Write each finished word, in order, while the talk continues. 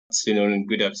afternoon,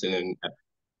 good afternoon,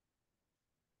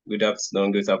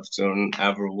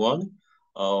 everyone.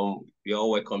 You're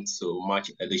all welcome to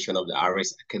March edition of the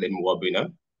RxAcademy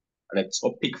webinar. And the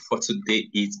topic for today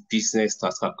is business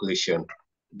tax calculation.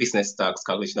 Business tax,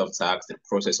 calculation of tax, the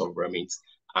process of remits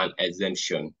and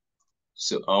exemption.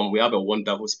 So we have a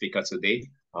wonderful speaker today.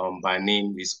 My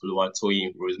name is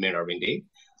Oluwatoyin Rosemary Arinde.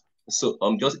 So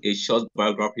just a short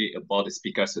biography about the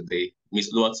speaker today.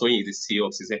 Ms. Oluwatoyin is the CEO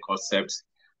of Citizen Concepts,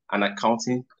 an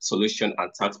accounting solution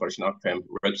and tax professional firm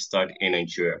registered in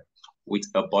Nigeria. With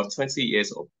about 20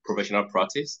 years of professional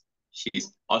practice, she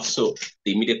is also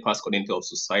the immediate past coordinator of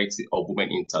Society of Women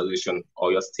in Taxation,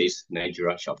 Oyo State,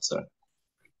 Nigeria chapter.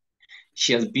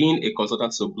 She has been a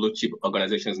consultant to blue chip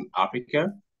organizations in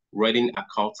Africa, running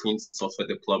accounting, software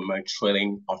deployment,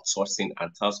 training, outsourcing,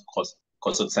 and tax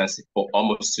consultancy for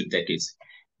almost 2 decades.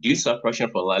 Due to her passion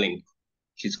for learning,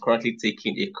 she's currently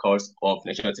taking a course of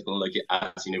financial technology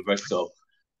at the University of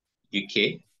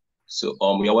UK. So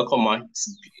we are welcome, man.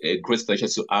 It's a great pleasure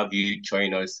to have you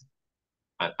join us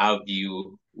and have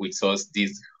you with us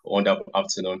this wonderful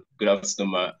afternoon. Good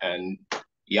afternoon, ma, and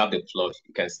you have the floor.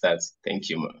 You can start. Thank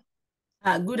you,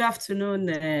 ma. Good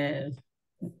afternoon,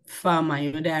 Farmer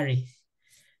Yodari.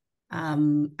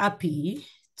 I'm happy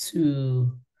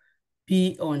to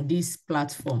be on this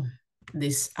platform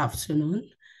this afternoon,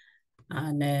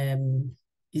 and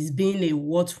it's been a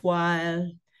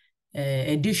worthwhile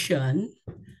edition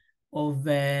of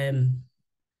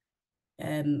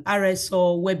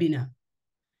RSO webinar,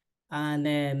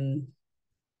 and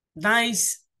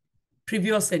nice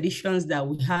previous editions that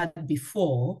we had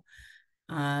before,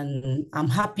 and I'm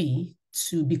happy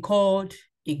to be called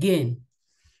again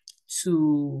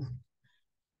to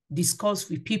discuss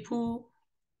with people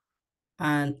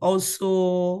and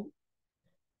also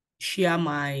share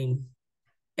my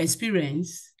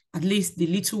experience, at least the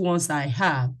little ones I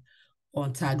have,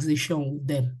 on taxation with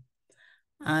them.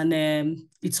 And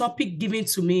the topic given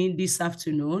to me this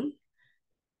afternoon,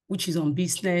 which is on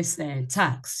business and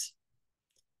tax,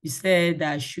 he said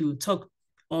I should talk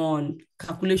on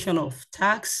calculation of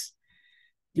tax,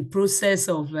 the process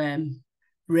of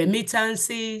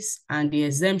remittances, and the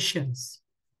exemptions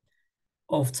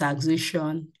of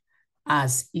taxation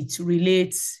as it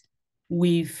relates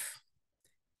with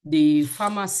the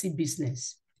pharmacy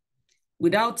business.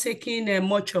 Without taking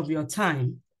much of your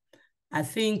time, I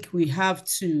think we have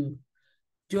to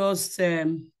just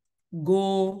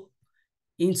go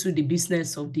into the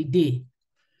business of the day.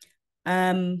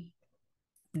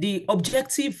 The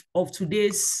objective of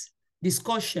today's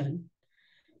discussion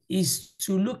is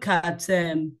to look at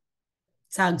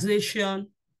taxation,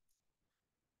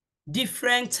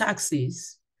 different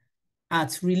taxes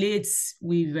that relates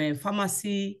with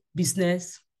pharmacy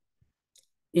business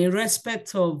in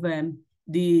respect of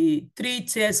the 3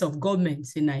 tiers of government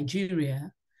in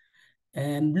Nigeria,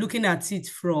 looking at it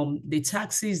from the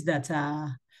taxes that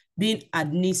are being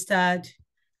administered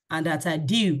and that are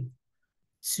due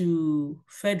to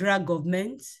federal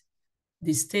government,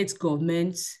 the state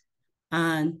government,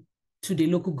 and to the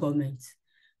local government.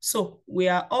 So we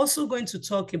are also going to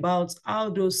talk about how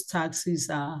those taxes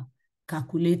are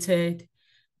calculated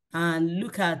and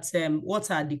look at what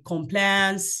are the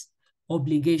compliance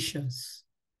obligations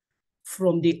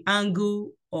from the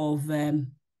angle of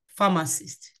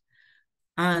pharmacists,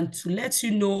 and to let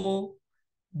you know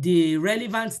the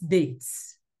relevant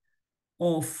dates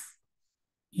of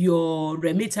your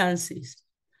remittances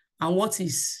and what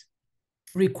is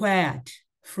required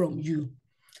from you.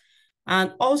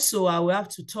 And also I will have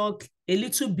to talk a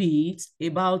little bit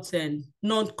about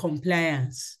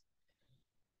non-compliance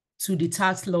to the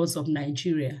tax laws of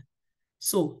Nigeria.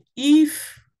 So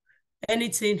if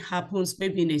anything happens,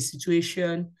 maybe in a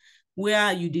situation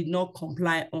where you did not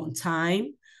comply on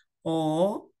time,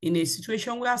 or in a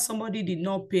situation where somebody did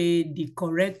not pay the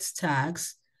correct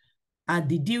tax at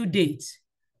the due date,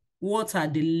 what are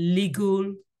the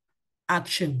legal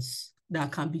actions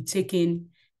that can be taken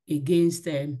against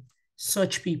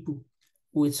such people?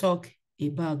 We'll talk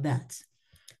about that.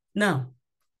 Now,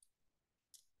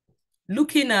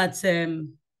 looking at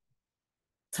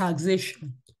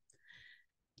taxation.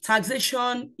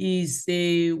 Taxation is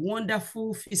a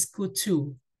wonderful fiscal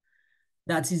tool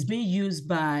that is being used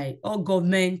by all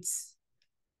governments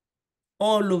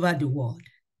all over the world.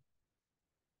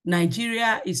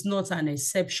 Nigeria is not an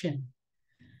exception.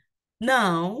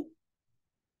 Now,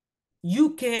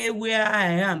 UK, where I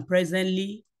am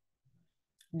presently,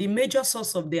 the major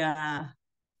source of their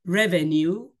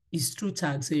revenue is through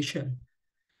taxation.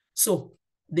 So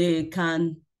they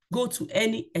can go to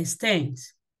any extent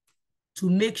to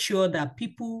make sure that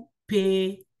people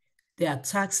pay their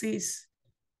taxes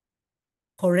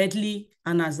correctly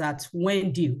and as at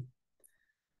when due.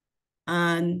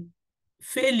 And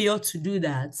failure to do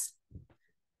that,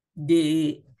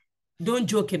 they don't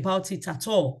joke about it at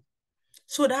all.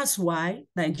 So that's why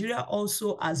Nigeria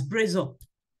also has braced up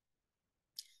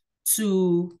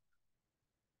to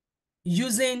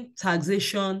using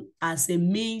taxation as a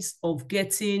means of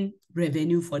getting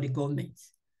revenue for the government.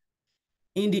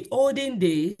 In the olden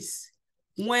days,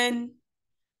 when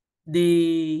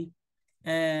the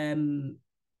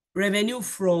revenue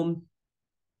from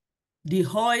the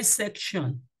oil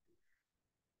section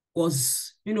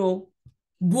was,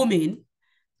 booming,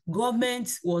 government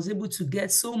was able to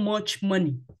get so much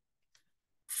money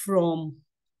from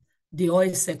the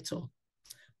oil sector.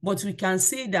 But we can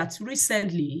see that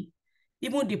recently,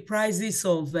 even the prices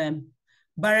of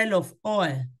barrel of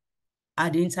oil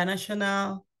at the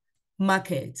international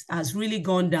market has really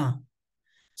gone down.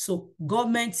 So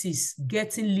government is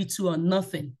getting little or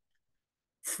nothing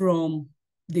from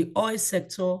the oil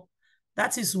sector.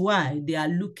 That is why they are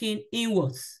looking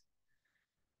inwards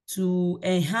to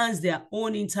enhance their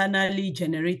own internally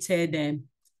generated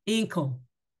income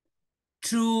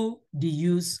through the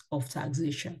use of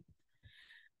taxation.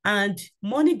 And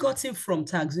money gotten from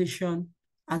taxation,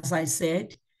 as I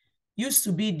said, used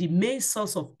to be the main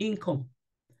source of income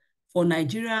for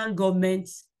Nigerian government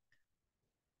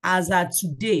as at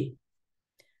today.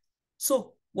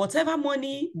 So whatever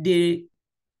money they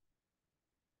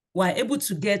were able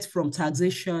to get from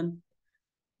taxation,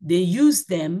 they use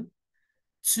them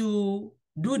to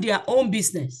do their own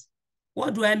business.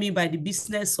 What do I mean by the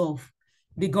business of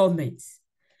the government?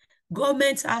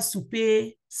 Government has to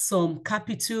pay some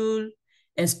capital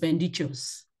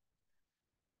expenditures.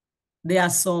 There are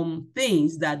some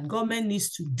things that government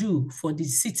needs to do for the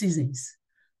citizens.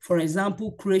 For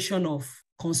example, creation of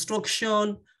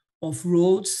construction of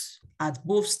roads at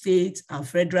both state and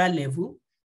federal level,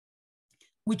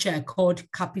 which are called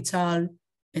capital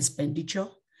expenditure.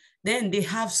 Then they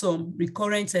have some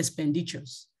recurrent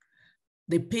expenditures.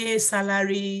 They pay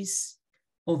salaries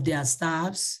of their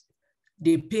staffs,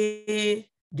 they pay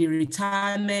the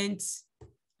retirement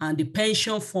and the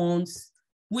pension funds,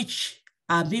 which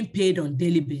are being paid on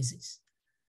daily basis,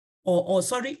 or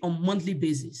on monthly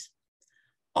basis.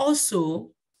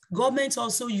 Also, government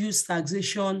also use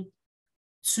taxation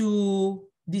to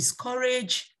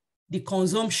discourage the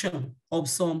consumption of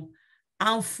some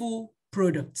harmful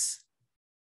products,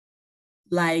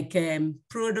 like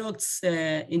products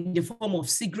in the form of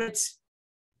cigarettes,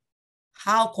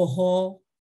 alcohol,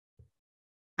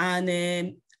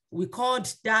 and we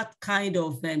called that kind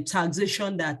of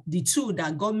taxation, that the tool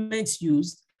that governments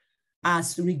use,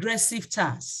 as regressive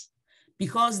tax,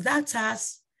 because that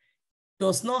tax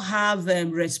does not have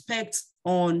respect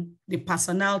on the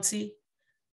personality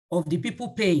of the people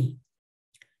paying.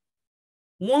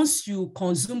 Once you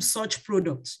consume such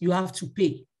products, you have to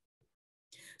pay.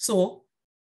 So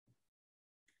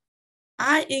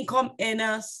high income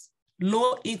earners,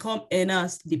 low income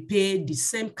earners, they pay the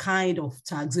same kind of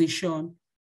taxation,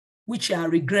 which are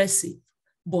regressive,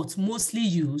 but mostly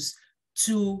used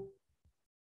to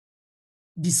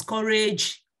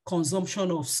discourage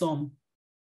consumption of some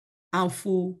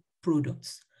harmful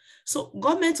products. So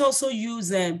government also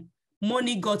use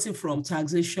money gotten from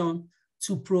taxation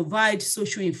to provide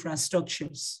social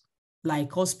infrastructures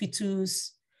like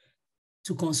hospitals,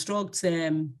 to construct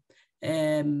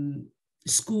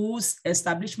schools,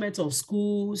 establishment of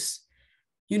schools,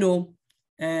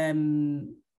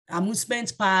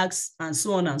 amusement parks, and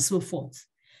so on and so forth.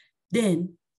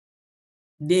 Then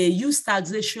they use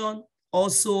taxation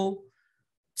also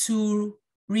to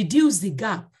reduce the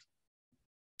gap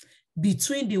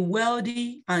between the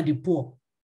wealthy and the poor.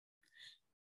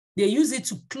 They use it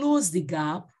to close the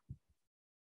gap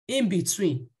in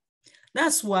between.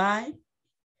 That's why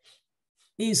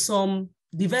in some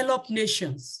developed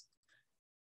nations,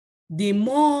 the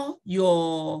more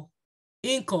your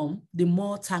income, the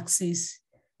more taxes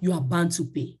you are bound to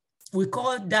pay. We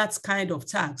call that kind of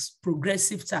tax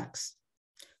progressive tax,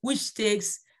 which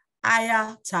takes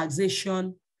higher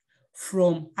taxation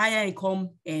from higher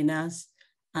income earners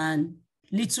and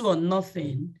little or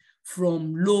nothing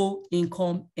from low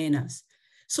income earners.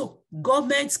 So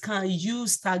governments can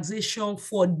use taxation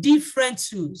for different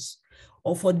tools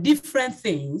or for different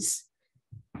things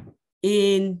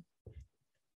in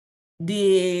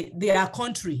their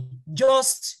country,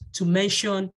 just to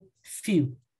mention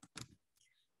few.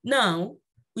 Now,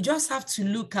 we just have to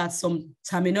look at some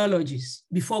terminologies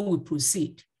before we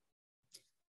proceed.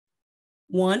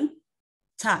 One,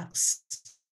 tax.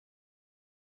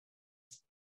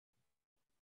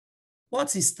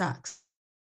 What is tax?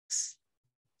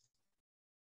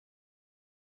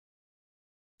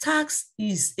 tax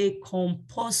is a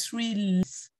compulsory.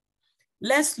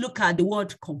 Let's look at the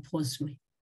word compulsory.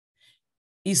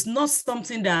 It's not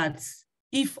something that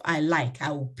if I like,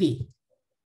 I will pay.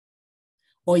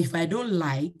 Or if I don't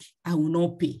like, I will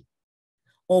not pay.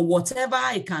 Or whatever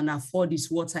I can afford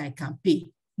is what I can pay.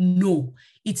 No,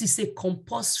 it is a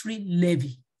compulsory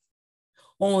levy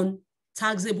on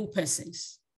taxable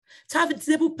persons.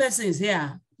 Taxable persons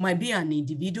here might be an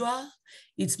individual,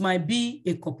 it might be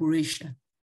a corporation.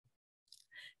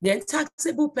 Then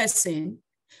taxable person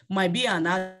might be an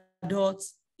adult,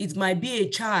 it might be a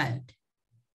child.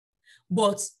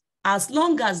 But as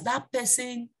long as that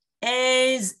person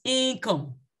earns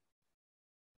income,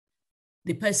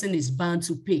 the person is bound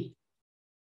to pay.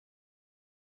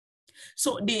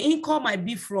 So the income might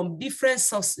be from different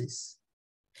sources.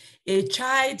 A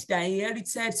child that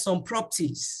inherited some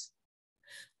properties,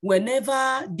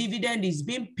 whenever dividend is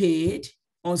being paid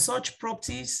on such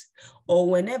properties, or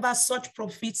whenever such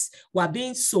profits were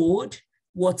being sold,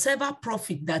 whatever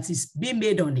profit that is being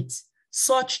made on it,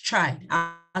 such child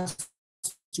has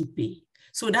to pay.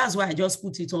 So that's why I just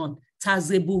put it on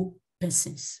taxable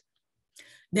persons.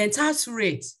 Then tax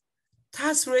rate.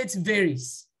 Tax rate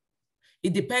varies.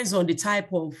 It depends on the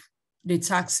type of the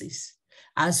taxes.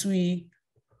 As we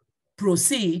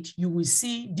proceed, you will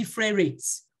see different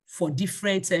rates for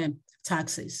different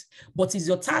taxes. But it's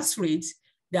your tax rate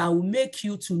that will make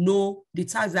you to know the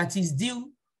tax that is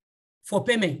due for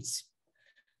payment,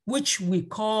 which we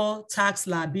call tax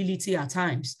liability at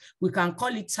times. We can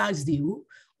call it tax due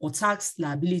or tax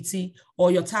liability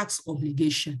or your tax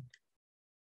obligation.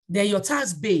 Then your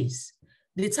tax base.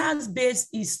 The tax base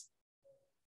is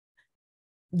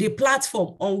the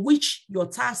platform on which your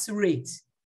tax rate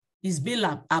is being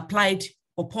applied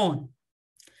upon.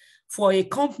 For a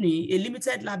company, a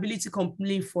limited liability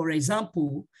company, for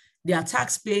example, their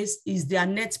tax base is their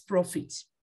net profit.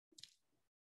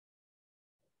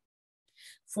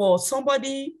 For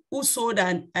somebody who sold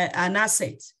an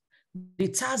asset, the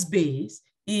tax base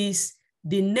is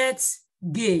the net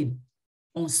gain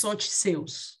on such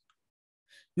sales.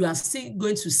 You are still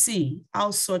going to see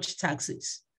how such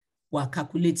taxes were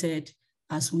calculated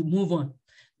as we move on.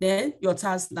 Then your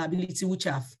tax liability, which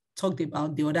I've talked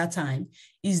about the other time,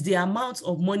 is the amount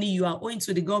of money you are owing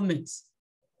to the government.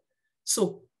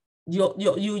 So your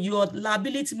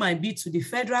liability might be to the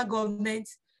federal government,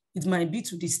 it might be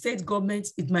to the state government,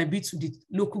 it might be to the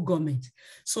local government.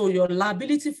 So your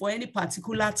liability for any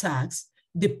particular tax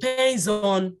depends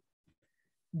on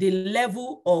the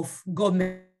level of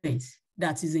government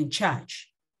that is in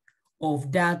charge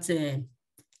of that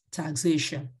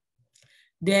taxation.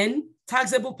 Then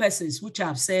taxable persons, which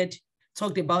I've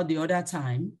talked about the other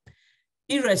time,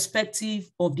 irrespective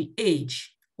of the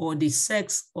age or the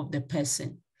sex of the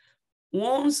person.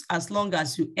 Once, as long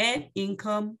as you earn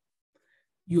income,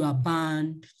 you are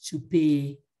bound to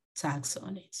pay tax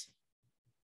on it.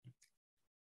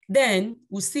 Then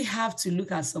we still have to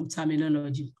look at some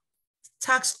terminology.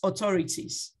 Tax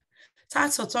authorities.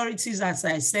 Tax authorities, as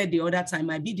I said the other time,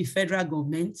 might be the federal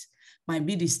government, might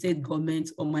be the state government,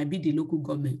 or might be the local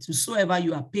government. Whosoever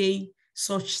you are paying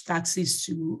such taxes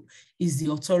to is the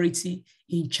authority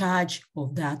in charge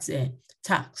of that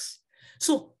tax.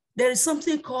 So there is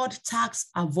something called tax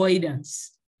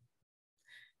avoidance.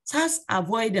 Tax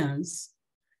avoidance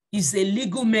is a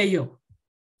legal measure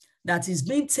that is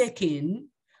being taken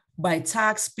by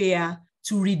taxpayer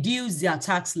to reduce their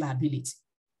tax liability.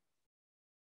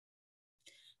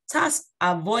 Tax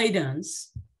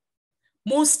avoidance,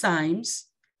 most times,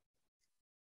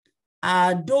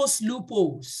 are those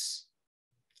loopholes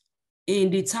in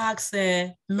the tax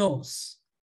laws,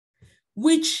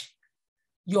 which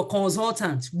your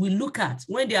consultant will look at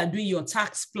when they are doing your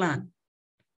tax plan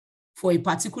for a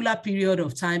particular period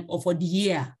of time or for the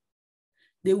year.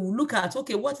 They will look at,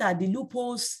 okay, what are the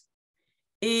loopholes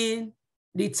in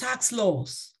the tax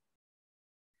laws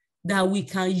that we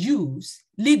can use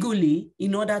legally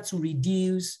in order to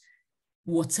reduce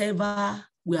whatever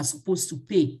we are supposed to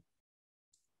pay.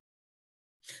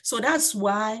 So that's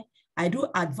why I do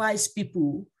advise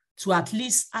people to at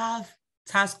least have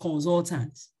tax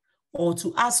consultants or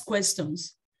to ask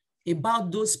questions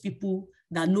about those people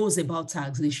that knows about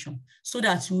taxation so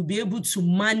that you'll be able to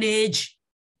manage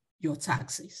your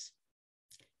taxes.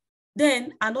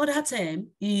 Then another term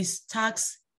is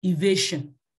tax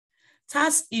evasion.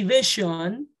 Tax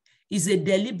evasion is a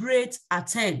deliberate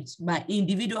attempt by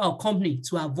individual or company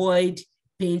to avoid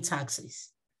paying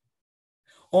taxes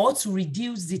or to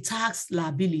reduce the tax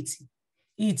liability.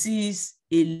 It is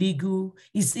illegal,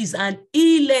 it is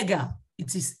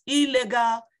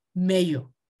illegal measure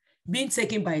being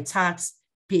taken by a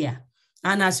taxpayer.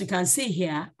 And as you can see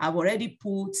here, I've already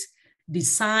put the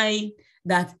sign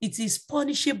that it is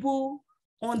punishable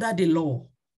under the law.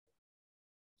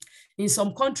 In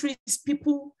some countries,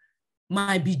 people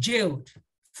might be jailed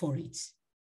for it.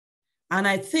 And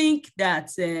I think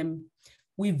that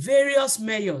with various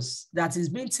measures that is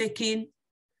being taken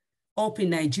up in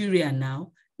Nigeria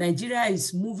now, Nigeria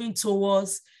is moving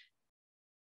towards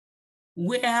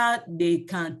where they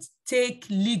can take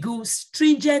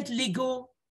stringent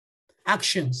legal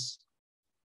actions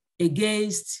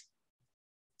against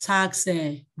tax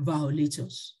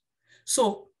violators.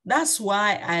 So that's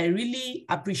why I really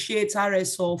appreciate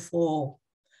RSO for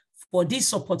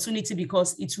this opportunity,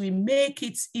 because it will make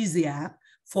it easier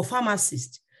for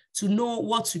pharmacists to know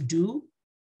what to do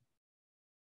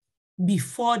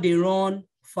before they run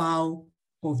foul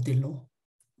of the law.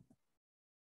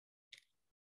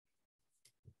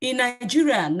 In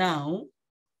Nigeria now,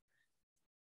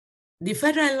 the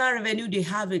Federal Inland Revenue, they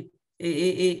have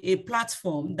a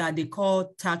platform that they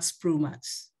call Tax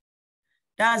Promax.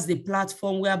 That's the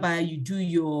platform whereby you do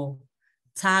your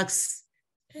tax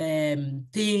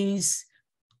things,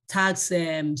 tax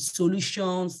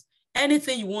solutions,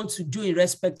 anything you want to do in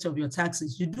respect of your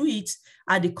taxes, you do it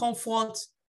at the comfort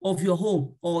of your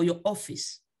home or your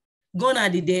office. Gone are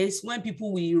the days when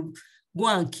people will go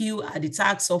and queue at the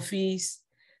tax office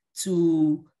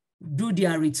to do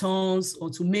their returns or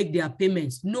to make their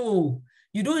payments. No,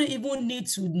 you don't even need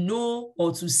to know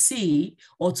or to see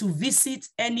or to visit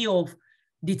any of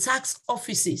the tax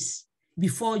offices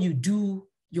before you do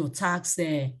your tax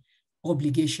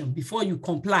obligation, before you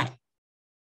comply.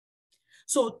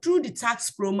 So through the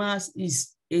Tax Promax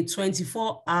is a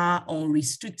 24-hour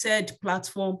unrestricted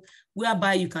platform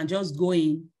whereby you can just go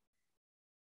in,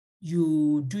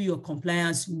 you do your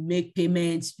compliance, you make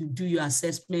payments, you do your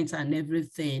assessment and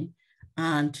everything,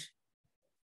 and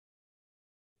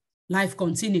life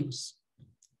continues.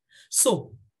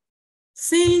 So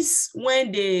since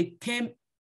when they came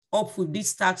up with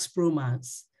this Tax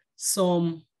Promax,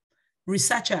 some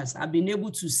researchers have been able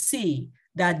to see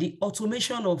that the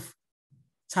automation of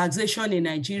taxation in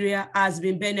Nigeria has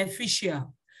been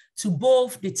beneficial to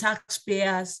both the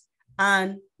taxpayers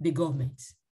and the government.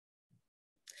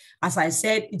 As I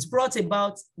said, it's brought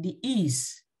about the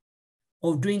ease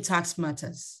of doing tax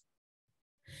matters.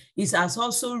 It has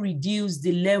also reduced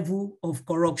the level of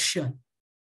corruption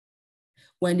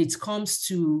when it comes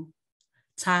to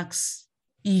tax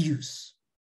issues.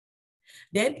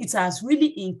 Then it has really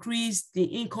increased the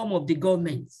income of the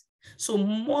government. So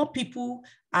more people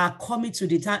are coming to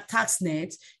the tax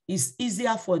net. It's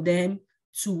easier for them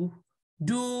to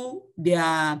do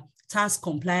their tax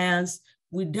compliance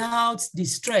without the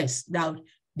stress that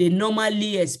they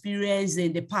normally experience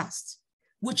in the past,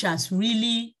 which has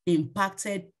really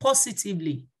impacted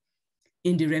positively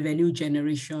in the revenue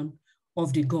generation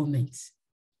of the government.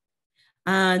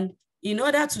 And in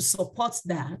order to support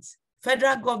that,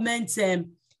 federal government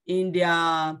in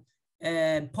their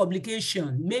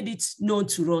publication made it known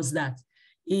to us that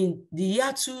in the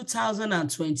year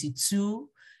 2022,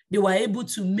 they were able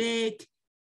to make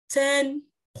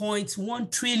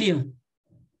 10.1 trillion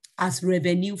as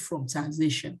revenue from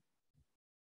taxation.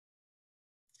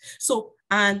 So,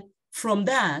 and from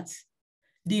that,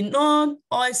 the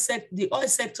oil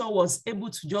sector was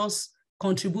able to just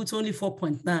contribute only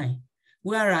 4.9,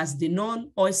 whereas the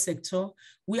non-oil sector,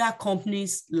 where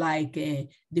companies like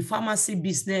the pharmacy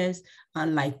business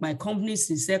and like my company,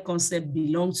 Sincere Concept,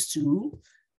 belongs to,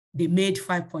 they made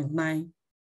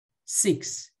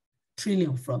 5.96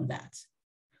 trillion from that,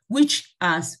 which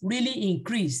has really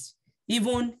increased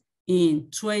even in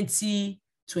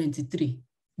 2023.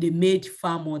 They made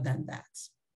far more than that.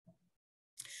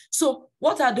 So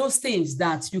what are those things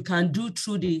that you can do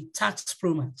through the Tax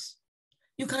Promax?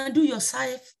 You can do your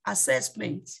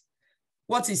self-assessment.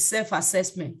 What is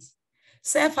self-assessment?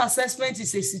 Self-assessment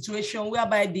is a situation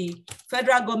whereby the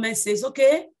federal government says,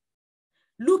 okay,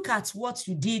 look at what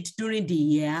you did during the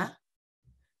year,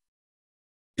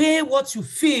 pay what you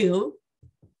feel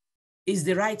is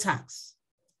the right tax,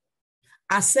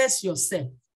 assess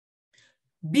yourself,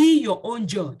 be your own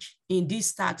judge in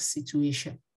this tax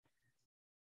situation.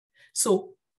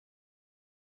 So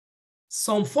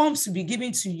some forms will be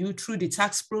given to you through the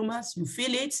Tax Promax. You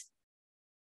fill it.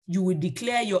 You will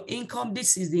declare your income.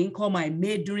 This is the income I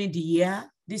made during the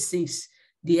year. This is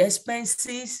the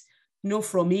expenses. You know,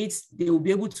 from it, they will be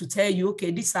able to tell you,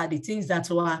 okay, these are the things that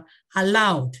were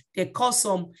allowed. They call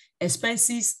some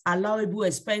expenses allowable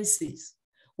expenses,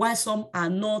 while some are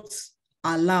not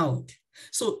allowed.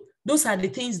 So those are the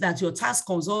things that your tax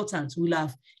consultant will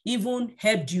have even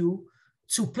helped you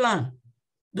to plan.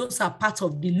 Those are part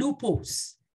of the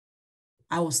loopholes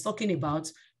I was talking about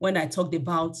when I talked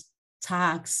about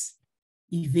tax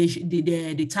evasion,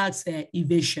 the tax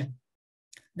evasion,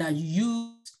 that you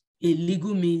use a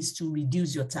legal means to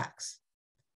reduce your tax.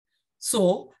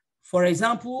 So, for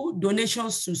example,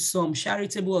 donations to some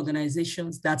charitable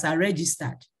organizations that are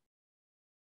registered,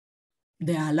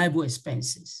 they are liable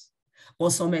expenses. Or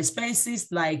some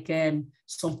expenses like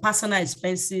some personal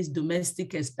expenses,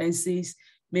 domestic expenses,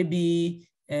 maybe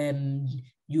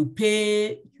you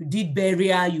did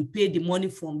burial, you pay the money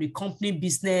from the company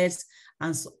business,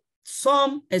 and so,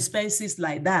 some expenses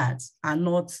like that are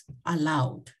not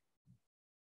allowed.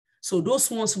 So those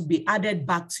ones will be added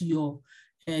back to your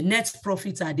net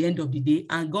profit at the end of the day,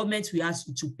 and government will ask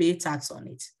you to pay tax on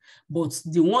it. But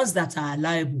the ones that are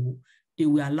allowable, they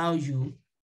will allow you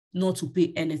not to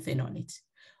pay anything on it.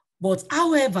 But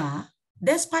however,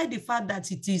 despite the fact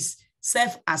that it is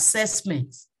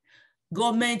self-assessment,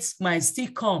 government might still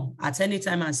come at any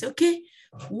time and say, okay,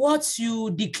 what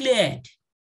you declared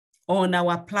on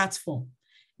our platform,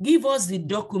 give us the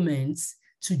documents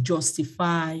to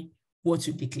justify what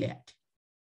you declared.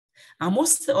 And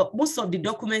most of the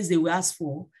documents they will ask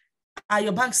for are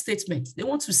your bank statements. They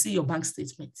want to see your bank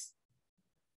statements.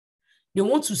 They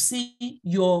want to see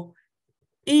your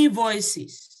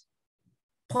invoices,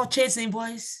 purchase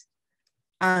invoice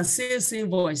and sales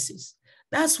invoices.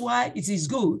 That's why it is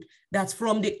good that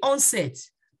from the onset,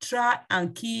 try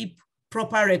and keep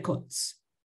proper records.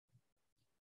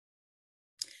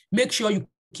 Make sure you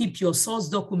keep your source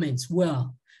documents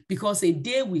well, because a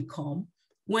day will come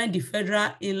when the Federal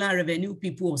Inland Revenue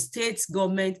people or state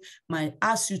government might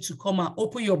ask you to come and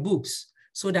open your books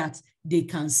so that they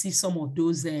can see some of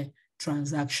those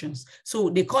transactions. So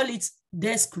they call it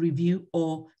desk review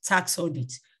or tax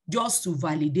audit, just to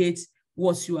validate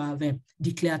what you have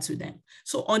declared to them.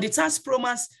 So on the tax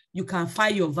promise, you can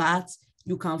file your VAT,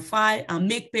 you can file and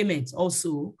make payments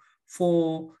also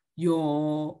for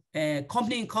your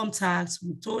company income tax,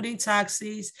 withholding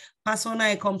taxes, personal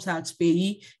income tax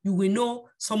payee. You will know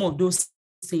some of those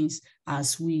things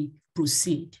as we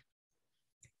proceed.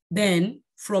 Then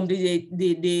from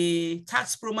the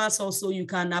tax promise also, you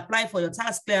can apply for your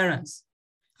tax clearance.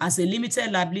 As a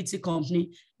limited liability company,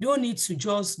 you don't need to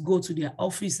just go to their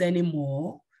office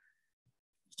anymore.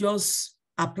 Just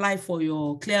apply for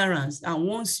your clearance. And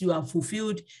once you have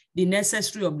fulfilled the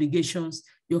necessary obligations,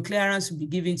 your clearance will be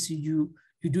given to you.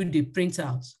 You do the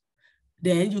printout.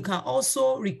 Then you can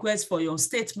also request for your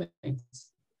statement,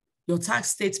 your tax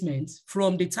statement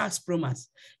from the tax promise.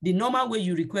 The normal way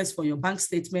you request for your bank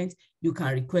statement, you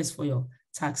can request for your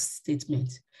tax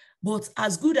statement. But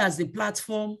as good as the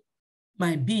platform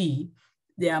might be,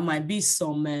 there might be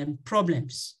some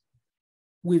problems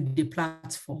with the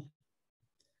platform,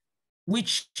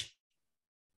 which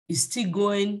is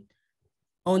still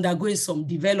undergoing some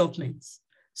developments.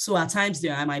 So at times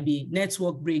there might be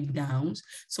network breakdowns.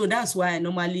 So that's why I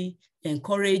normally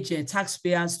encourage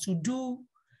taxpayers to do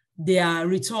their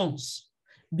returns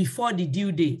before the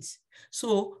due date.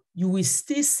 So you will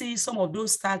still see some of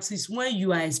those taxes when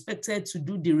you are expected to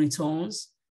do the returns.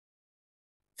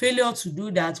 Failure to do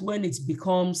that when it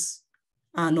becomes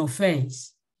an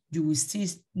offense, you will still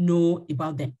know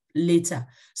about them later.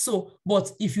 So,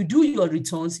 but if you do your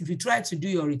returns, if you try to do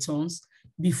your returns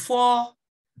before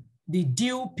the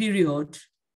due period,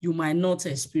 you might not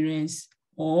experience,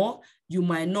 or you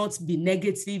might not be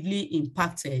negatively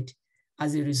impacted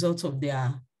as a result of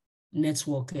their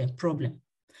network problem.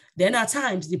 Then at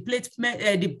times, the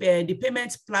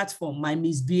payment platform might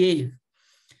misbehave.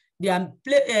 The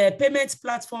payment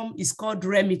platform is called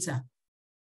Remitter,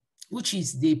 which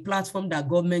is the platform that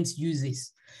government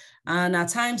uses. And at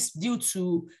times, due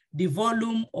to the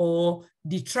volume or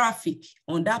the traffic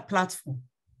on that platform,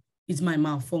 it might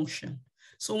malfunction.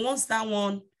 So once that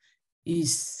one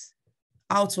is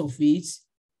out of it,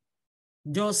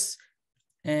 just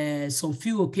some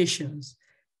few occasions,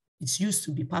 it's used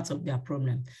to be part of their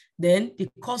problem. Then the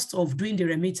cost of doing the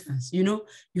remittance, you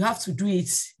have to do it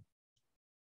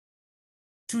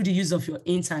through the use of your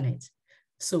internet.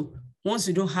 So once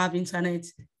you don't have internet,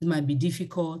 it might be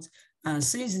difficult. And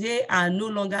since they are no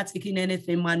longer taking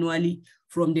anything manually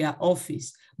from their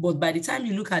office, but by the time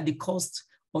you look at the cost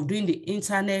of doing the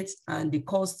internet and the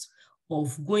cost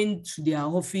of going to their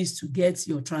office to get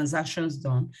your transactions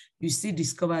done, you still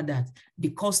discover that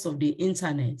the cost of the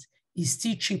internet is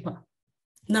still cheaper.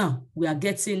 Now, we are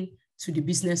getting to the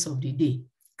business of the day,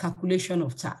 calculation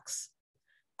of tax.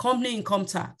 Company income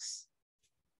tax.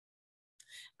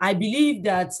 I believe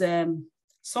that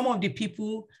some of the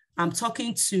people I'm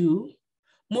talking to,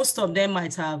 most of them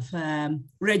might have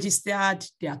registered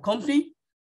their company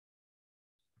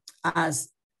as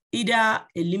either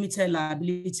a limited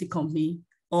liability company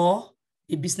or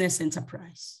a business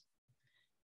enterprise.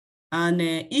 And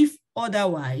if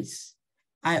otherwise,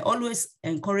 I always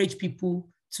encourage people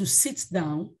to sit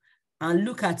down and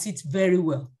look at it very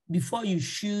well before you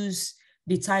choose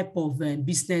the type of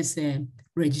business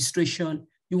registration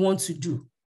you want to do.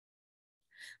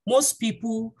 Most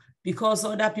people, because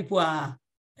other people are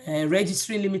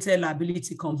registering limited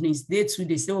liability companies, they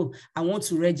say, oh, I want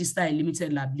to register a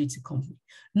limited liability company,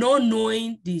 not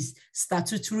knowing these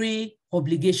statutory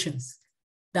obligations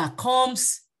that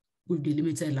comes with the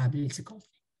limited liability company.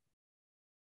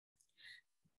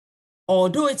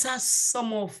 Although it has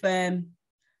some of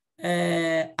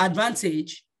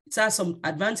advantage, it has some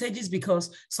advantages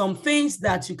because some things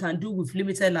that you can do with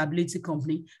limited liability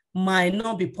company might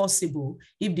not be possible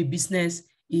if the business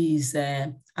is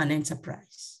an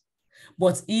enterprise.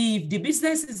 But if the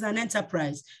business is an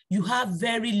enterprise, you have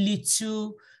very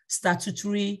little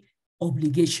statutory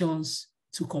obligations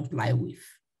to comply with.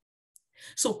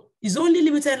 So it's only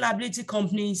limited liability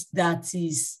companies that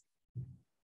is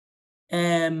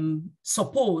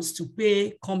supposed to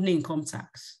pay company income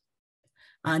tax,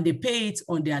 and they pay it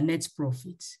on their net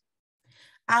profit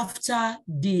after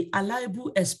the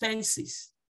allowable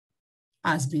expenses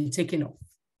has been taken off.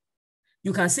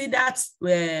 You can see that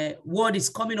word is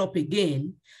coming up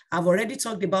again. I've already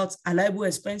talked about allowable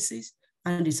expenses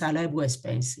and disallowable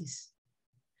expenses.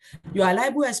 Your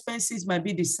allowable expenses might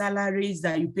be the salaries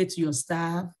that you pay to your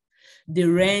staff, the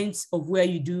rent of where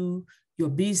you do your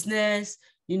business,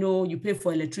 you pay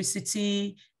for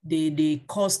electricity, the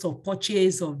cost of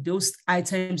purchase of those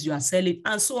items you are selling,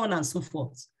 and so on and so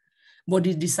forth. But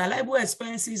the disallowable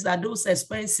expenses are those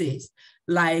expenses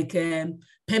like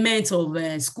payment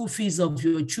of school fees of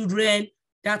your children.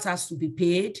 That has to be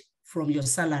paid from your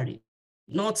salary,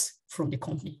 not from the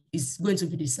company. It's going to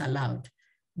be disallowed.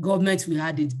 Government will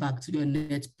add it back to your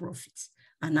net profit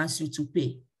and ask you to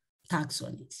pay tax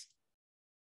on it.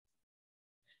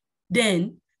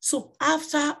 Then, so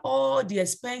after all the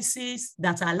expenses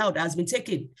that are allowed has been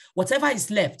taken, whatever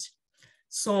is left,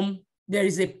 there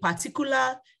is a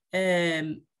particular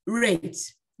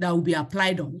rate that will be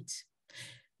applied on it.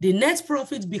 The net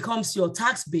profit becomes your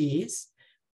tax base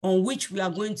on which we are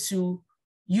going to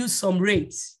use some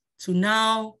rates to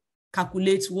now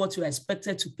calculate what you're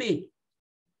expected to pay.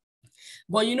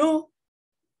 But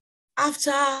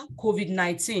after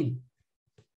COVID-19,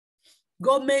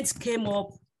 government came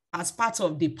up as part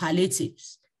of the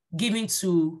palliatives given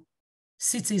to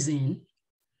citizens.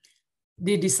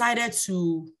 They decided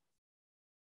to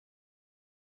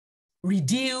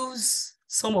reduce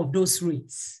some of those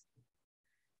rates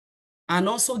and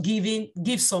also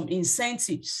give some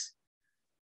incentives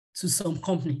to some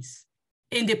companies.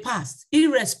 In the past,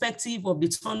 irrespective of the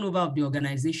turnover of the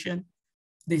organization,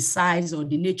 the size or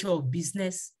the nature of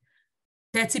business,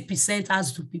 30%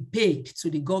 has to be paid to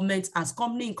the government as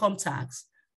company income tax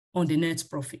on the net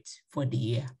profit for the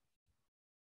year.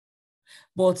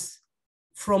 But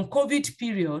from COVID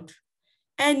period,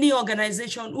 any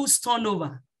organization whose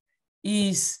turnover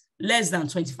is less than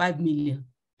 25 million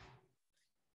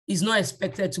is not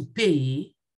expected to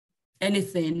pay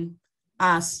anything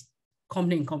as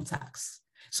company income tax.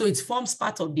 So it forms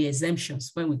part of the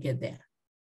exemptions when we get there.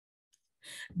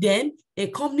 Then a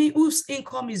company whose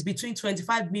income is between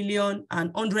 25 million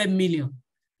and 100 million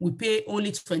will pay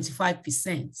only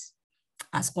 25%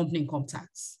 as company income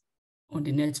tax on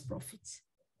the net profit.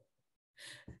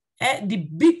 The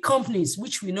big companies,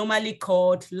 which we normally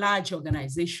call large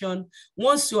organization,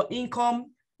 once your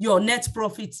income, your net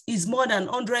profit is more than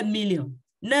 100 million,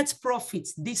 net profit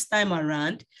this time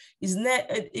around is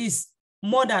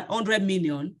more than 100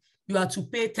 million, you are to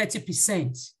pay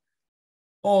 30%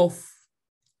 of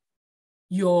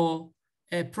your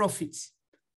profit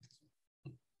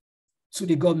to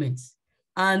the government.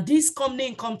 And this company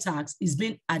income tax is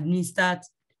being administered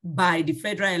by the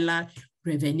Federal Inland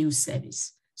Revenue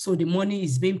Service. So the money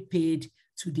is being paid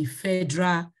to the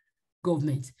federal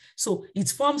government. So it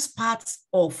forms part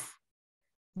of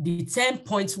the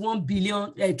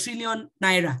 10.1 trillion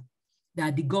naira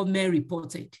that the government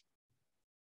reported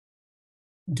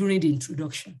during the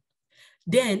introduction.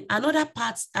 Then another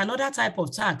type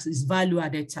of tax is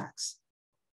value-added tax.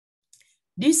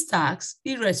 This tax,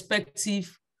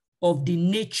 irrespective of the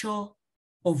nature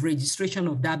of registration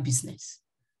of that business,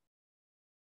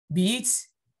 be it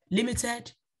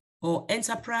limited or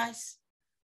enterprise,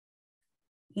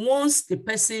 once the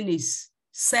person is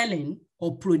selling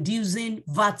or producing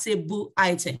vatable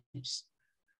items,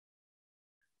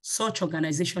 such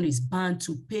organization is bound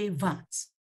to pay VAT.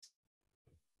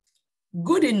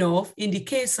 Good enough in the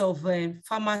case of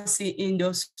pharmacy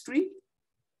industry,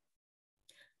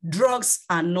 drugs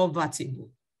are not vatable.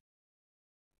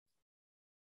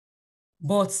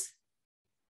 But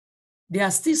there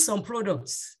are still some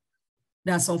products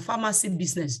that some pharmacy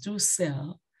business do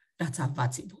sell that are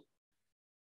vatable.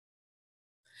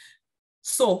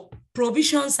 So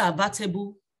provisions are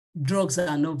vatable, drugs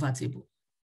are not vatable.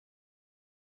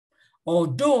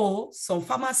 Although some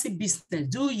pharmacy business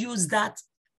do use that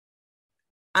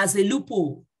as a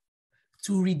loophole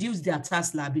to reduce their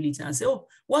tax liability and say, oh,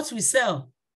 what we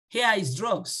sell here is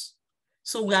drugs,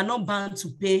 so we are not bound to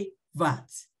pay VAT.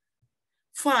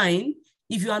 Fine,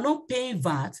 if you are not paying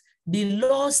VAT, the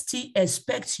law still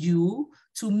expects you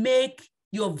to make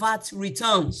your VAT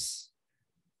returns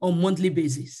on a monthly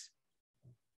basis.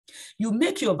 You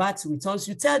make your VAT returns,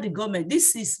 you tell the government,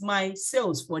 this is my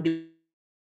sales for the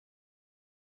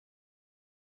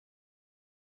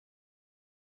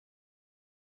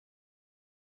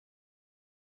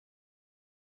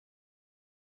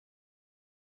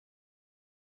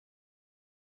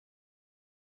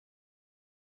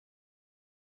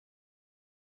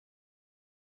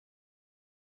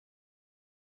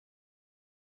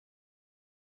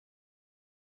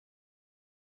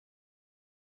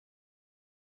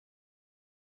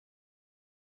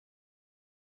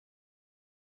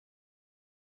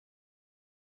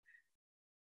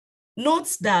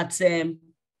note that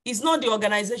it's not the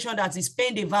organization that is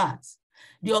paying the VAT.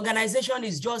 The organization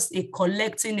is just a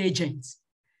collecting agent.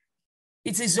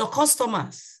 It is your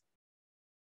customers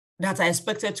that are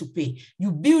expected to pay.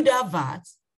 You bill that VAT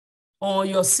on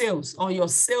your sales, your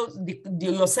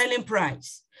selling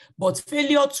price. But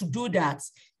failure to do that,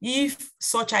 if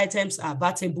such items are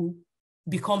vatable,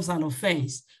 becomes an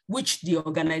offense, which the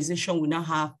organization will now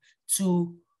have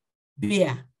to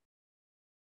bear.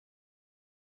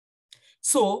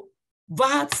 So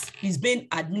VAT is being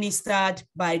administered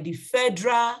by the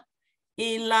Federal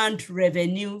Inland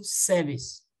Revenue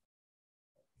Service.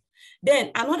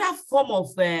 Then another form of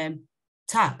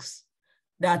tax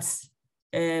that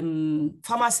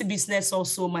pharmacy business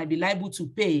also might be liable to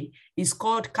pay is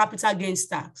called capital gains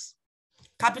tax.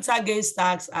 Capital gains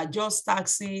tax are just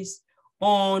taxes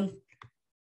on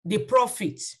the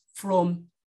profit from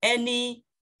any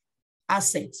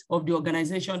asset of the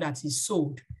organization that is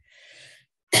sold.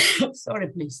 Sorry,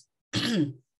 please.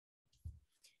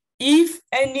 If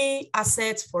any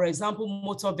asset, for example,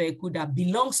 motor vehicle that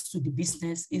belongs to the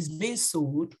business is being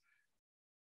sold,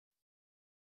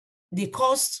 the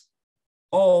cost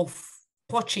of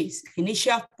purchase,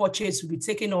 initial purchase, will be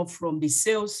taken off from the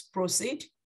sales proceed.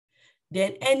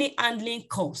 Then any handling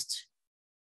cost,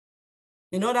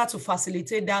 in order to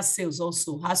facilitate that sales,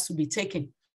 also has to be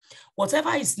taken.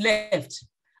 Whatever is left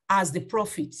as the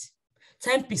profit,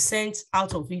 10%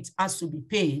 out of it has to be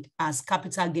paid as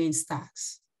capital gains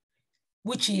tax,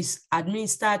 which is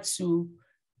administered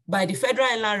by the Federal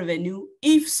Inland Revenue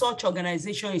if such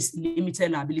organization is a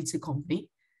limited liability company.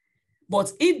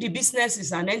 But if the business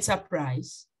is an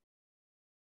enterprise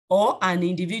or an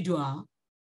individual,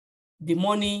 the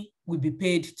money will be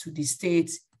paid to the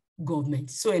state government.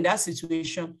 So in that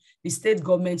situation, the state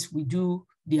government will do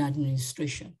the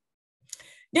administration.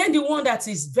 Then the one that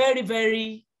is very,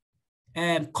 very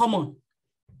common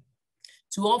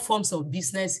to all forms of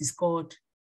business is called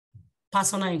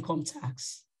personal income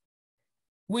tax,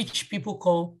 which people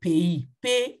call pay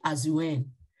as you earn.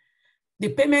 The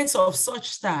payment of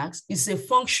such tax is a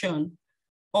function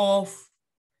of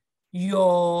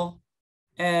your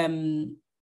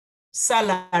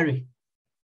salary.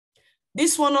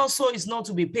 This one also is not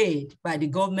to be paid by the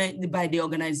government, by the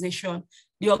organization.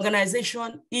 The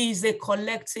organization is a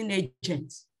collecting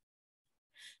agent.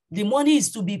 The money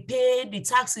is to be paid, the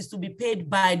tax is to be paid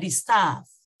by the staff.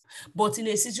 But in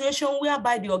a situation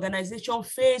whereby the organization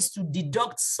fails to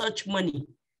deduct such money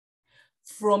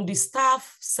from the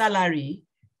staff salary,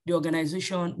 the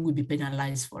organization will be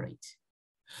penalized for it.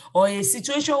 Or a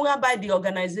situation whereby the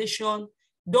organization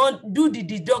don't do the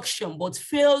deduction but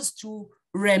fails to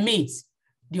remit,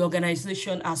 the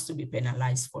organization has to be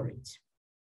penalized for it.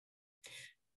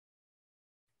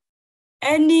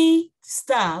 Any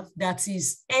staff that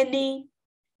is earning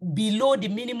below the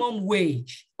minimum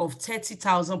wage of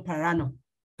 30,000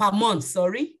 per month,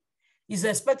 is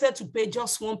expected to pay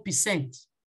just 1%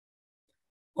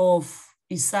 of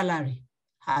his salary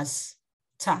as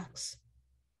tax.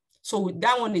 So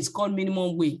that one is called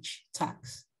minimum wage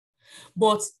tax.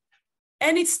 But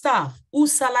any staff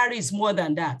whose salary is more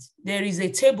than that, there is a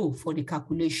table for the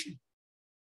calculation.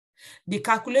 The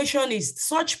calculation is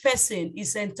such person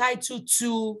is entitled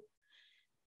to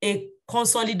a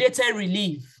consolidated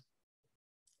relief,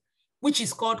 which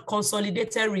is called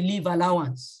consolidated relief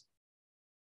allowance.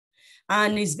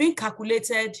 And it's being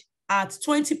calculated at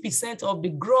 20% of the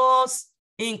gross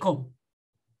income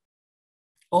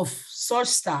of such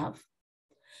staff,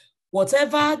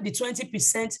 whatever the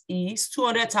 20% is,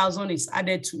 200,000 is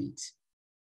added to it.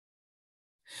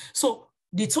 So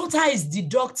the total is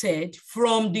deducted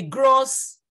from the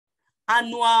gross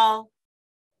annual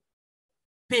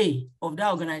pay of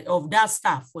that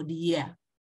staff for the year.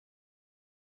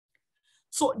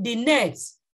 So the net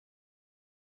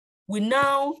will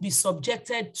now be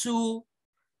subjected to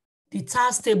the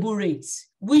tax table rate,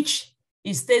 which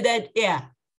is stated here.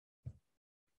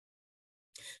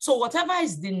 So whatever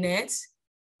is the net,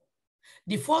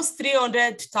 the first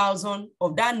 300,000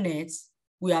 of that net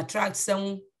will attract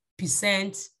 7%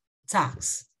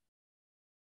 tax.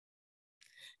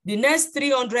 The next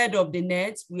 300 of the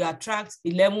net will attract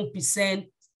 11%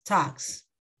 tax.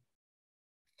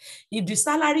 If the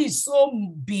salary is so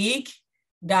big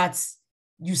that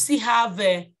you still have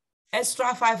an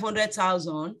extra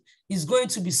 500,000, is going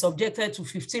to be subjected to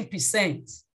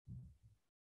 15%.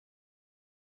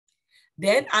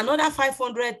 Then another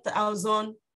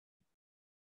 500,000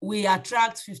 will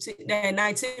attract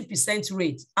 19%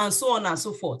 rate, and so on and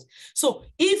so forth. So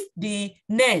if the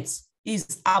net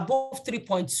is above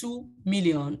 3.2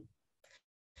 million,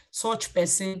 such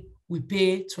person will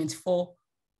pay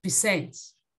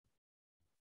 24%.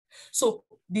 So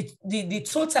the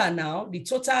total now, the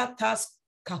total tax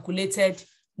calculated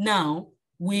now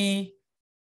will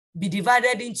be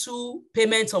divided into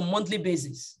payments on monthly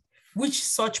basis, which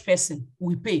such person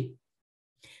will pay.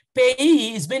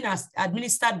 Payee is being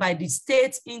administered by the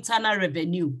state internal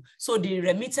revenue. So the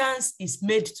remittance is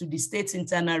made to the state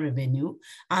internal revenue,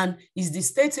 and is the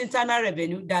state internal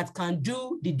revenue that can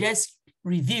do the desk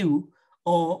review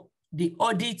or the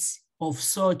audit of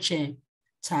such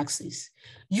taxes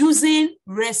using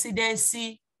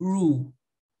residency rule.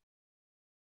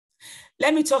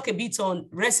 Let me talk a bit on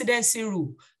residency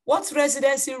rule. What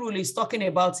residency rule is talking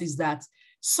about is that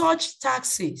such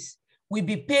taxes will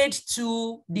be paid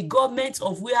to the government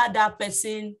of where that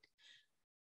person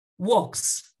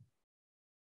works.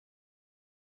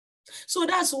 So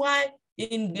that's why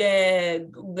in the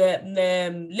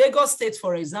Lagos State,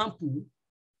 for example,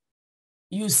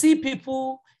 you see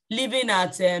people living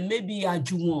at maybe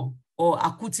Ajuwon or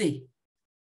Akute,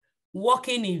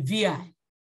 working in VI.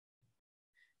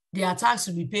 Their tax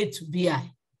will be paid to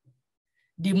VI.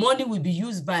 The money will be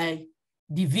used by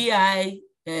the VI,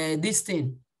 this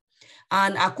thing.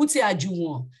 And Akute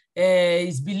Ajuwon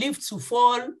is believed to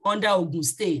fall under Ogun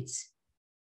State.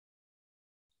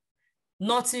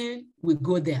 Nothing will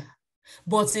go there.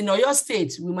 But in Oyo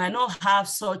State, we might not have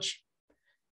such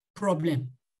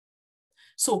problem.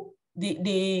 So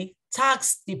the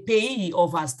tax, the payee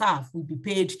of our staff will be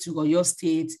paid to Oyo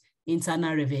State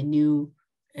Internal Revenue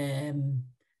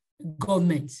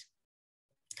government.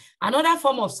 Another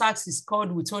form of tax is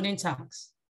called withholding tax.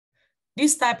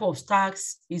 This type of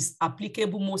tax is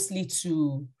applicable mostly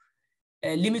to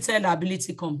a limited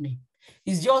liability company.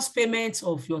 It's just payment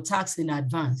of your tax in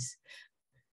advance.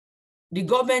 The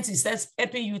government is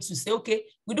helping you to say, okay,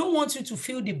 we don't want you to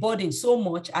feel the burden so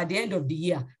much at the end of the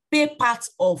year. Pay part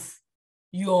of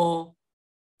your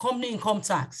company income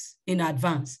tax in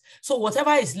advance. So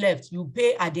whatever is left, you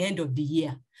pay at the end of the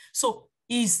year. So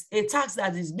it's a tax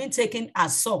that is being taken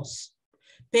as source.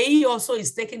 Payee also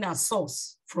is taken as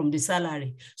source from the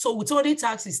salary. So withholding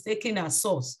tax is taken as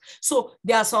source. So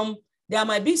there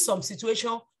might be some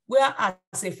situation where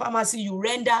as a pharmacy, you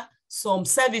render some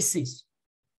services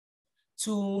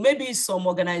to maybe some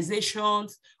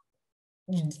organizations.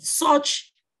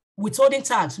 Such withholding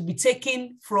tax will be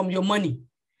taken from your money.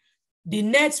 The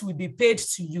net will be paid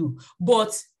to you,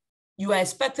 but you are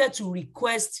expected to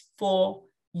request for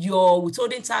your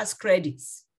withholding tax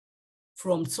credits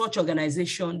from such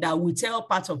organization that will tell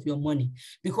part of your money,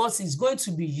 because it's going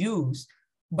to be used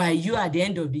by you at the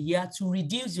end of the year to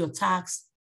reduce your tax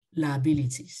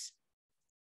liabilities.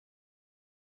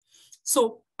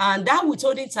 So, and that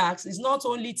withholding tax is not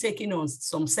only taken on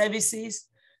some services.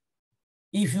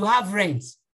 If you have rent,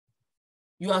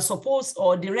 you are supposed,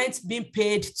 or the rent being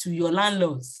paid to your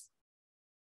landlords,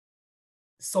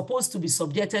 supposed to be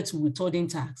subjected to withholding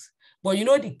tax. But you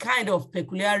know the kind of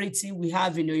peculiarity we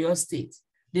have in Oyo State,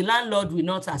 the landlord will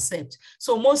not accept.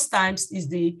 So most times it's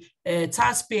the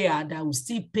taxpayer that will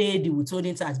still pay the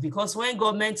withholding tax, because when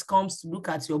government comes to look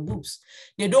at your books,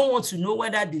 they don't want to know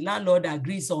whether the landlord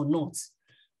agrees or not.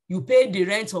 You pay the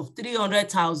rent of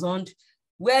 300,000,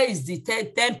 where is the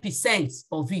 10%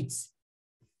 of it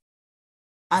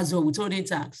as your withholding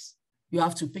tax you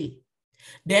have to pay?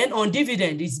 Then on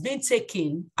dividend, it's been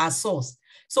taken as source.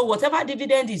 So whatever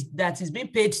dividend that is being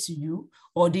paid to you,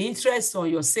 or the interest on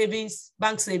your savings,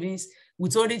 bank savings,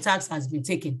 withholding tax has been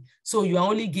taken. So you are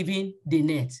only giving the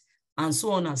net, and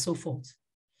so on and so forth.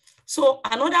 So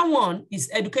another one is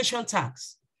education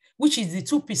tax, which is the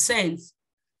 2%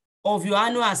 of your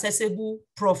annual assessable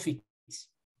profit.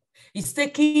 It's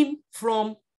taken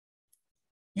from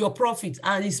your profit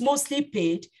and is mostly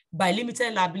paid by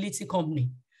limited liability company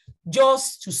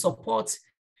just to support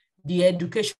the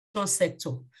education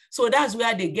sector. So that's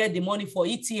where they get the money for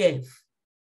ETF,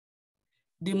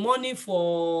 the money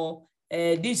for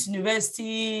this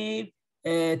university,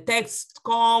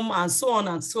 Texcom, and so on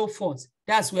and so forth.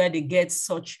 That's where they get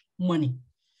such money.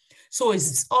 So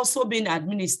it's also being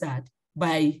administered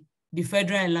by the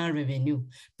Federal Inland Revenue.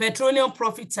 Petroleum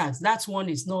profit tax, that one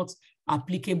is not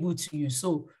applicable to you.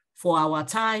 So for our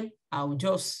time, I'll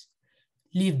just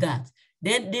leave that.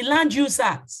 Then the Land Use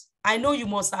Act, I know you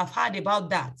must have heard about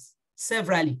that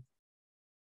severally.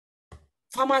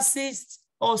 Pharmacists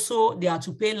also, they are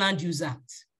to pay Land Use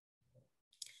Act.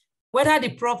 Whether the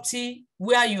property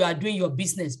where you are doing your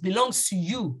business belongs to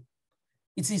you,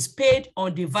 it is paid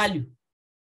on the value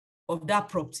of that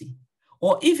property.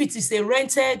 Or if it is a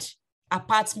rented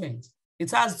apartment, it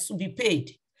has to be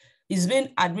paid. It's been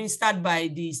administered by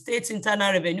the state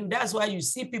internal revenue. That's why you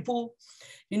see people,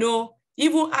 you know,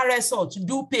 even RSO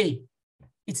do pay.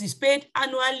 It is paid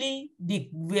annually.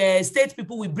 The state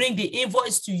people will bring the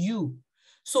invoice to you.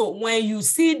 So when you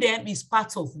see them, it's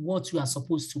part of what you are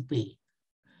supposed to pay.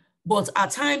 But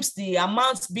at times, the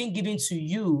amounts being given to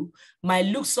you might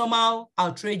look somehow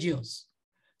outrageous.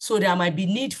 So there might be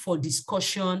need for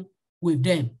discussion with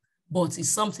them, but it's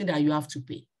something that you have to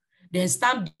pay. Then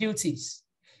stamp duties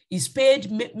is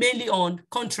paid mainly on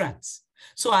contracts.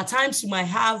 So at times you might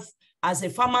have, as a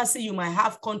pharmacy, you might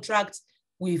have contracts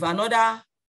with another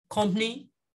company.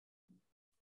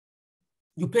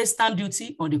 You pay stamp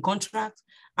duty on the contract,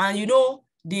 and you know,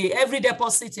 every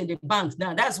deposit in the bank.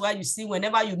 Now, that's why you see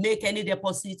whenever you make any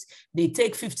deposit, they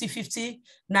take 50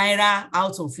 naira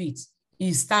out of it.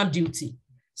 Is stamp duty.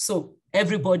 So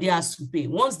everybody has to pay.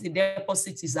 Once the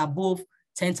deposit is above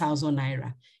 10,000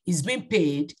 naira, it's being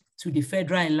paid to the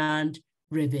Federal Inland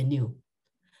Revenue.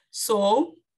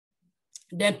 So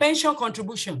the pension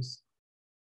contributions,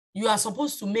 you are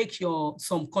supposed to make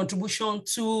some contribution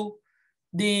to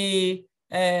the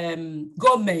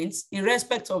government in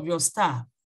respect of your staff.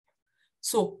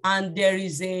 So, and there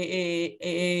is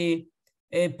a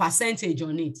percentage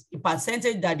on it, a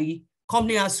percentage that the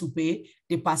company has to pay,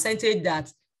 the percentage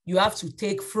that you have to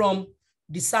take from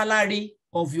the salary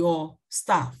of your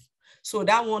staff. So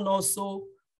that one also,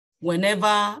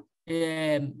 whenever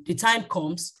the time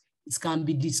comes, it can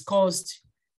be discussed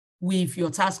with your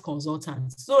tax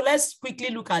consultant. So let's quickly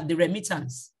look at the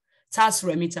remittance, tax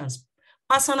remittance.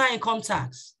 Personal income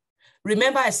tax.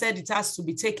 Remember, I said it has to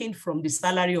be taken from the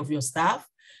salary of your staff,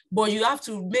 but you have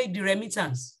to make the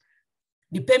remittance,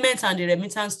 the payment and the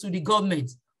remittance to the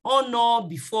government on or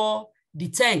before the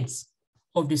 10th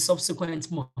of the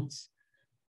subsequent month.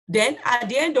 Then at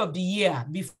the end of the year,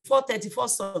 before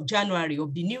 31st of January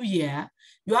of the new year,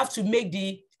 you have to make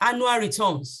the annual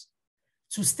returns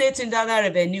to state internal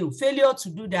revenue. Failure to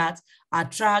do that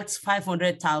attracts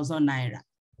 500,000 naira.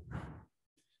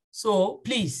 So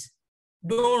please,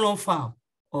 don't run foul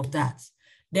of that.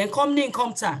 Then company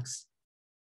income tax.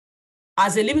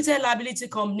 As a limited liability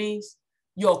company,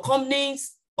 your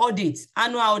company's audit,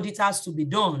 annual audit has to be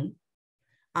done,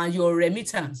 and your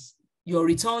remittance, your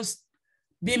returns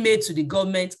be made to the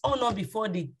government on or before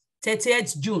the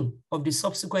 30th June of the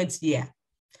subsequent year.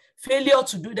 Failure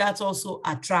to do that also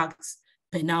attracts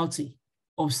penalty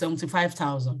of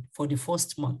 75,000 for the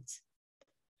first month.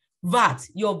 VAT,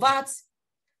 your VAT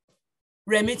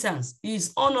remittance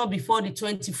is on or before the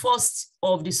 21st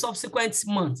of the subsequent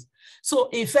month. So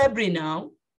in February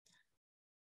now,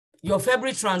 your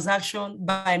February transaction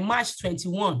by March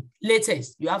 21,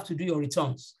 latest, you have to do your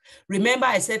returns. Remember,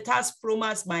 I said tax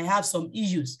promos might have some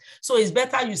issues. So it's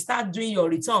better you start doing your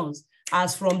returns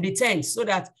as from the 10th so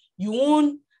that you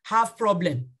won't have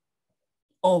problem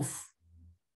of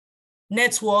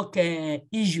network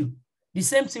issue. The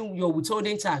same thing with your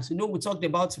withholding tax. You know, we talked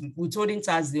about withholding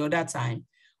tax the other time.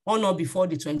 On or before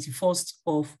the 21st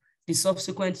of the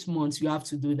subsequent month, you have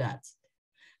to do that.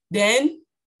 Then,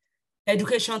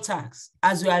 education tax.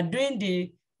 As you are doing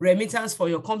the remittance for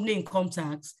your company income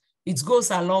tax, it goes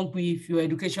along with your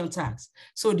education tax.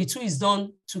 So the two is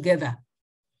done together.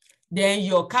 Then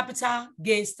your capital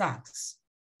gains tax,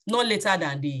 no later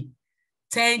than the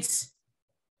 10th,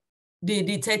 the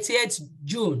 30th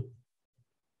June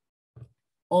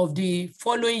of the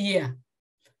following year,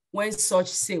 when such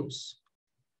sales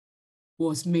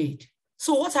was made.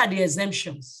 So what are the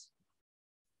exemptions?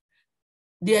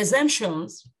 The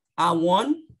exemptions are: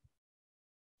 one,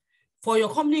 for your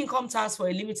company income tax for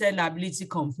a limited liability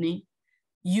company,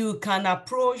 you can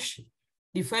approach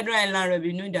the Federal Inland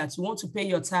Revenue that you want to pay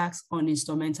your tax on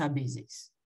instrumental basis.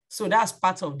 So that's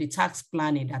part of the tax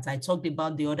planning that I talked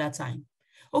about the other time.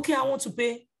 Okay, I want to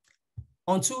pay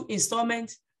on 2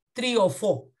 installments, 3 or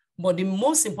 4. But the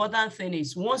most important thing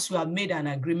is, once you have made an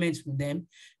agreement with them,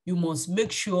 you must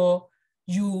make sure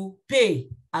you pay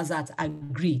as at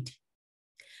agreed.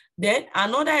 Then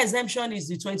another exemption is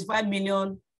the 25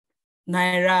 million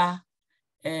naira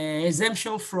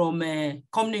exemption from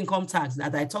company income tax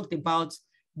that I talked about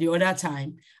the other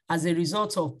time as a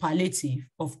result of palliative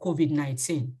of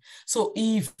COVID-19. So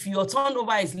if your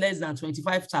turnover is less than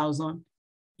 25,000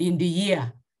 in the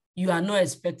year, you are not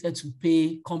expected to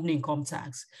pay company income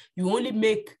tax. You only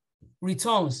make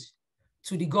returns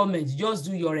to the government. Just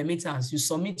do your remittance. You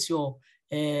submit your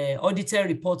audited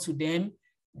report to them,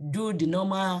 do the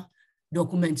normal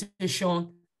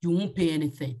documentation, you won't pay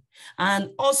anything. And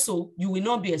also, you will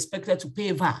not be expected to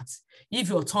pay VAT if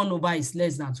your turnover is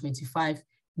less than 25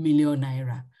 million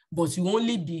naira. But you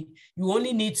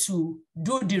only need to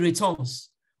do the returns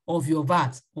of your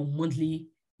VAT on monthly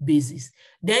basis.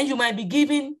 Then you might be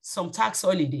given some tax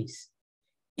holidays.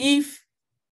 If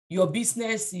your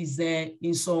business is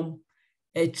in some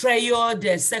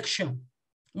treasured section,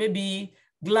 maybe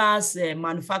glass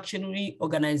manufacturing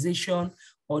organization,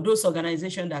 or those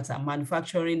organizations that are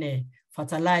manufacturing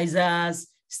fertilizers,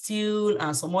 steel,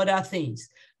 and some other things,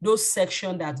 those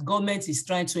sections that government is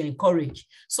trying to encourage.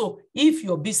 So if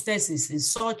your business is in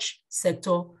such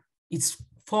sector, it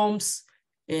forms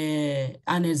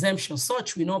an exemption.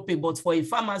 Such will not pay, but for a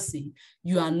pharmacy,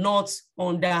 you are not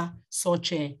under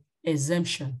such an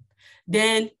exemption.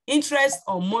 Then interest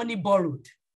on money borrowed,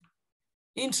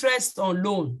 interest on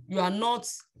loan, you are not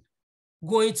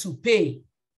going to pay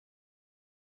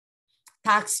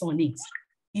tax on it.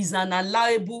 Is an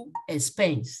allowable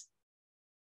expense.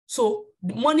 So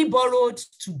the money borrowed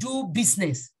to do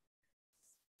business,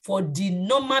 for the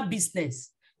normal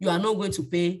business, you are not going to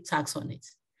pay tax on it.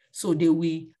 So they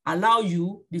will allow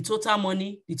you the total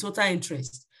money, the total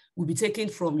interest will be taken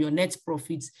from your net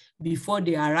profits before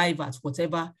they arrive at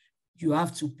whatever you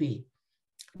have to pay.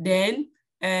 Then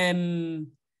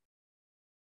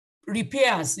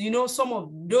repairs,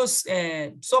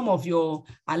 some of your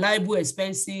allowable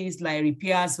expenses like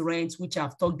repairs, rent, which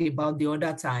I've talked about the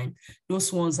other time,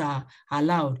 those ones are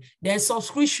allowed. Then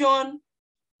subscription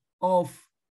of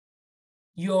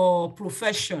your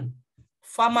profession,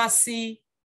 pharmacy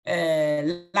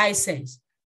license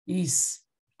is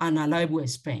an allowable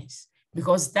expense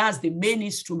because that's the main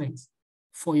instrument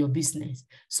for your business.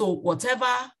 So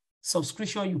whatever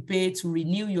subscription you pay to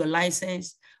renew your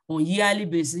license on yearly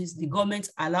basis, the government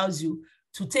allows you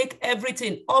to take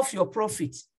everything off your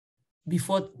profit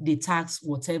before they tax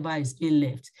whatever is in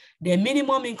left. The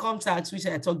minimum income tax, which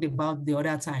I talked about the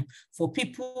other time, for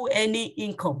people any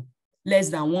income less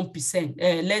than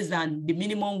 1%, less than the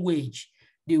minimum wage,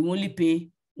 they only pay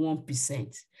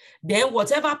 1%. Then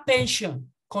whatever pension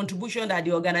contribution that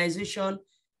the organization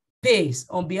pays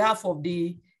on behalf of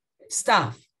the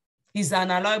staff is an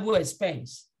allowable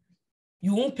expense.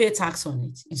 You won't pay tax on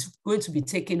it. It's going to be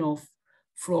taken off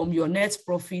from your net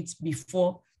profit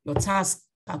before your tax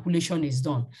calculation is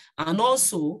done. And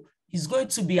also, it's going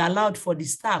to be allowed for the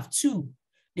staff too.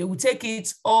 They will take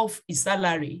it off his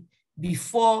salary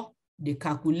before they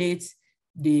calculate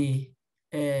the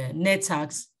net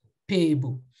tax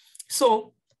payable.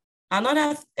 So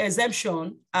another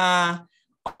exemption are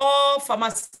all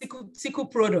pharmaceutical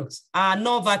products are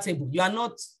not VATable. You are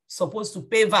not supposed to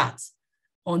pay VAT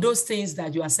on those things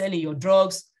that you are selling, your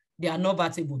drugs, they are not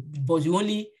VATable, but you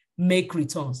only make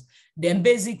returns. Then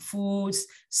basic foods,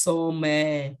 some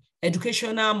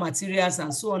educational materials,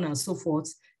 and so on and so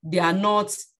forth, they are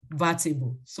not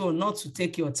VATable. So not to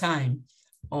take your time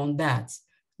on that.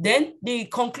 Then the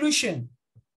conclusion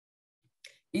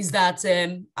is that,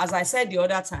 as I said the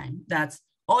other time, that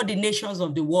all the nations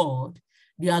of the world,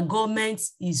 their government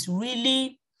is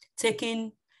really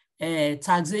taking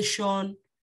taxation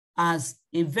as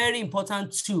a very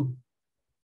important tool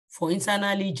for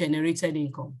internally generated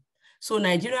income. So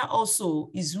Nigeria also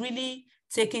is really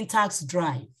taking tax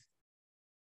drive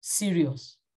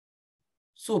serious.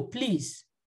 So please,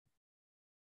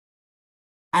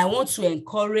 I want to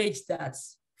encourage that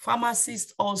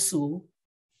pharmacists also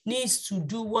needs to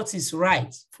do what is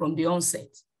right from the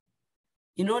onset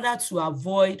in order to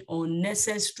avoid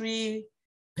unnecessary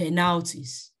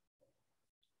penalties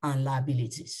and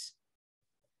liabilities.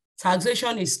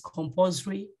 Taxation is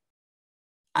compulsory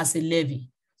as a levy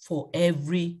for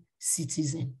every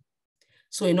citizen.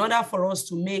 So in order for us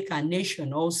to make our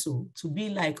nation also to be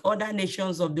like other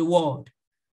nations of the world,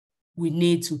 we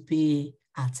need to pay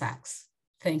our tax.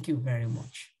 Thank you very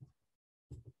much.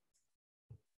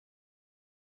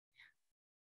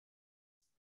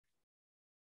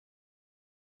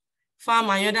 Farm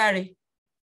Ayodare.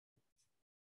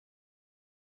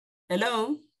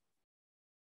 Hello?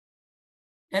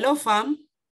 Hello, Farm?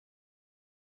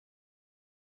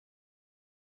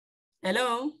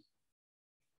 Hello?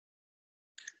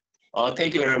 Oh,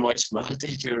 thank you very much, ma.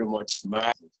 Thank you very much,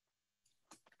 ma.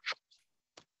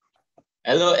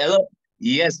 Hello, hello.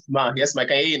 Yes, ma. Yes, ma.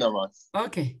 Can you hear you now, ma?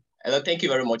 Okay. Hello, thank you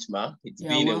very much, ma. It's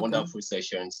been welcome. a wonderful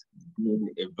session. It's been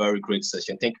a very great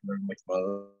session. Thank you very much,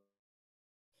 ma.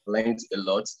 Learned a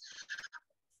lot.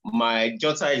 My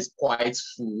jotter is quite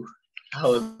full. I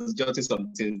was jotting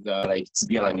some things that like to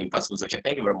be an impossible session.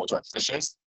 Thank you very much for the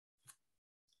sessions.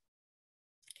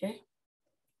 Okay.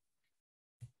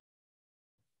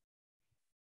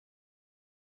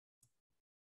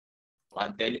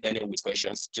 And then any with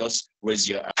questions, just raise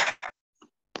your hand.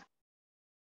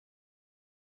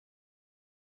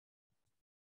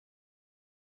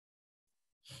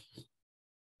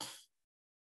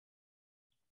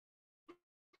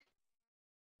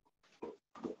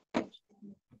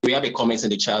 We have a comment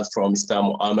in the chat from Mr.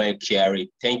 Muhammad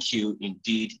Kiari. Thank you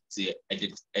indeed. The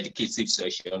educative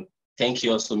session. Thank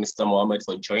you also, Mr. Muhammad,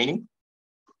 for joining.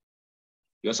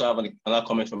 We also have another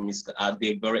comment from Mr.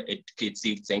 Ade, very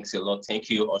educative. Thanks a lot. Thank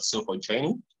you also for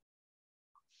joining.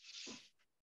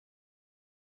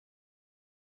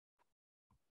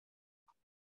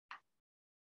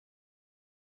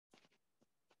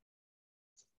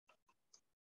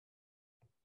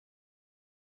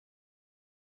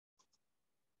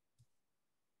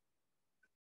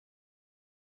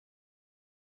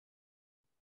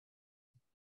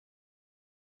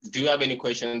 Do you have any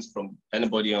questions from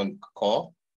anybody on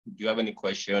call? Do you have any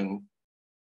question?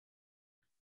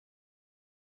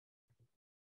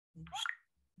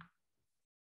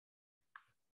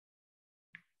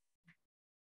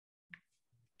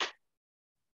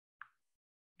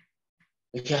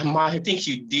 Yeah, Ma, I think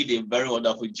you did a very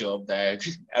wonderful job that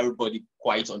everybody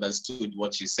quite understood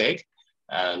what you said.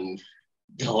 And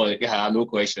there are no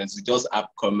questions. We just have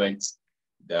comments.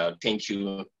 Thank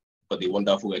you for the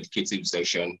wonderful educative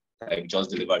session that you just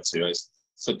delivered to us.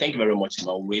 So thank you very much,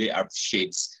 Ma. Really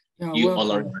appreciate you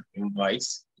honoring our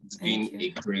invites. It's been a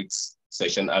great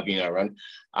session having you around.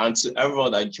 And to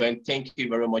everyone that joined, thank you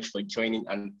very much for joining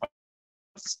and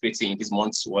participating in this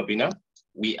month's webinar.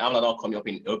 We have another coming up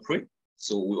in April.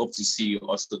 So we hope to see you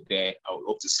also there. I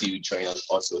hope to see you join us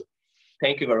also.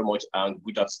 Thank you very much and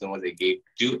good afternoon once again.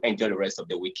 Do enjoy the rest of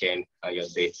the weekend and your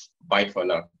day. Bye for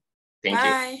now. Thank you.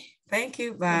 Bye. Thank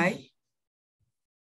you. Bye.